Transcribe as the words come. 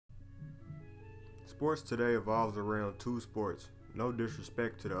Sports today evolves around two sports, no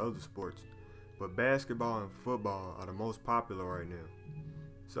disrespect to the other sports, but basketball and football are the most popular right now.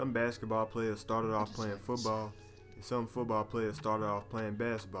 Some basketball players started off playing football, and some football players started off playing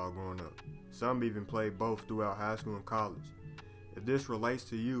basketball growing up. Some even played both throughout high school and college. If this relates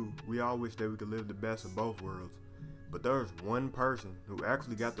to you, we all wish that we could live the best of both worlds, but there's one person who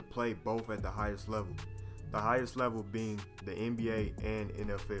actually got to play both at the highest level being the NBA and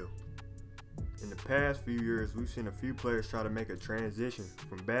NFL. In the past few years, we've seen a few players try to make a transition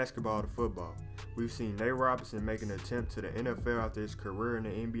from basketball to football. We've seen Nate Robinson make an attempt to the NFL after his career in the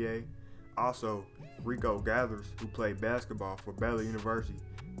NBA. Also, Rico Gathers, who played basketball for Baylor University,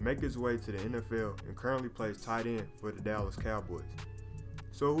 make his way to the NFL and currently plays tight end for the Dallas Cowboys.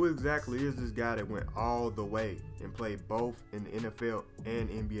 So who exactly is this guy that went all the way and played both in the NFL and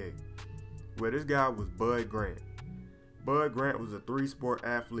NBA? Well, this guy was Bud Grant. Bud Grant was a three-sport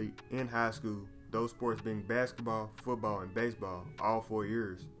athlete in high school, those sports being basketball, football, and baseball, all 4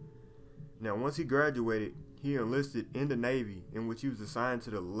 years. Now, once he graduated, he enlisted in the Navy, in which he was assigned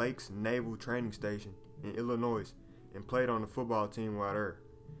to the Lakes Naval Training Station in Illinois and played on the football team while there.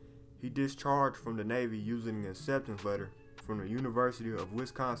 He discharged from the Navy using an acceptance letter from the University of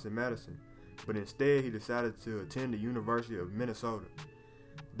Wisconsin-Madison, but instead he decided to attend the University of Minnesota.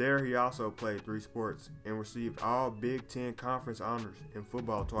 There he also played 3 sports and received all Big Ten Conference honors in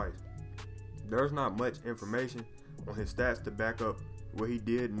football twice. There's not much information on his stats to back up what he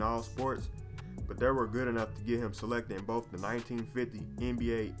did in all sports, but they were good enough to get him selected in both the 1950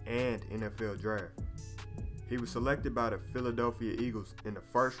 NBA and NFL draft. He was selected by the Philadelphia Eagles in the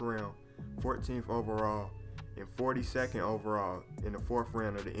first round, 14th overall, and 42nd overall in the 4th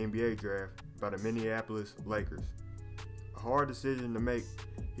round of the NBA draft by the Minneapolis Lakers. A hard decision to make.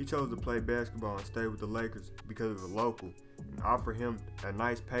 He chose to play basketball and stay with the Lakers because it was local and offered him a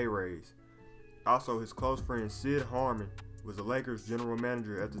nice pay raise. Also, his close friend Sid Harmon was the Lakers general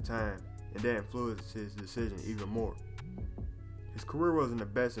manager at the time, and that influenced his decision even more. His career wasn't the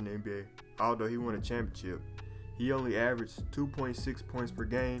best in the NBA, although he won a championship. He only averaged 2.6 points per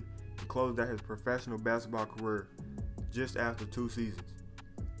game and closed out his professional basketball career just after 2 seasons.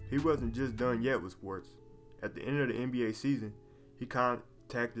 He wasn't just done yet with sports. At the end of the NBA season, he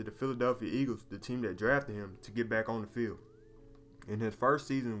contacted the Philadelphia Eagles, the team that drafted him, to get back on the field. In his first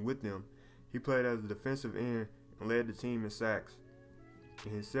season with them, he played as a defensive end and led the team in sacks.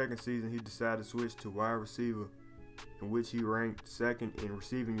 In his second season, he decided to switch to wide receiver, in which he ranked second in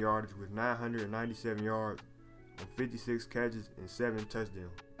receiving yardage with 997 yards on 56 catches and 7 touchdowns.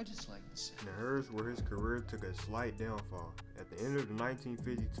 I just like this. Now here's where his career took a slight downfall. At the end of the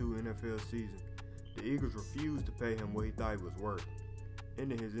 1952 NFL season, the Eagles refused to pay him what he thought he was worth,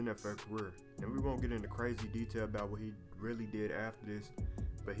 ending his NFL career. Now we won't get into crazy detail about what he really did after this,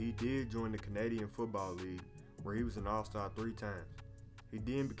 but he did join the Canadian Football League, where he was an All-Star 3 times. He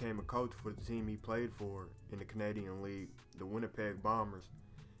then became a coach for the team he played for in the Canadian League, the Winnipeg Bombers,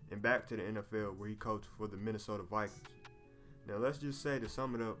 and back to the NFL, where he coached for the Minnesota Vikings. Now let's just say, to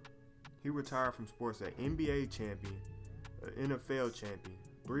sum it up, he retired from sports an NBA champion, an NFL champion,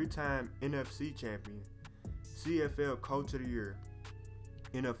 3-time NFC champion, CFL Coach of the Year,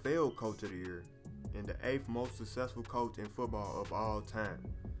 NFL Coach of the Year, and the 8th most successful coach in football of all time.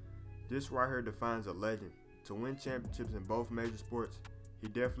 This right here defines a legend. To win championships in both major sports, he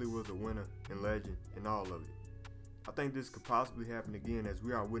definitely was a winner and legend in all of it. I think this could possibly happen again, as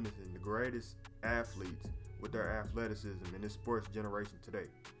we are witnessing the greatest athletes with their athleticism in this sports generation today.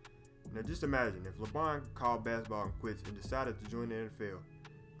 Now just imagine if LeBron called basketball and quits and decided to join the NFL.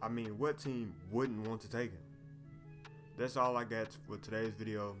 I mean, what team wouldn't want to take him? That's all I got for today's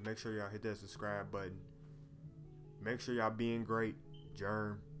video. Make sure y'all hit that subscribe button. Make sure y'all being great.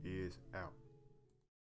 Germ is out.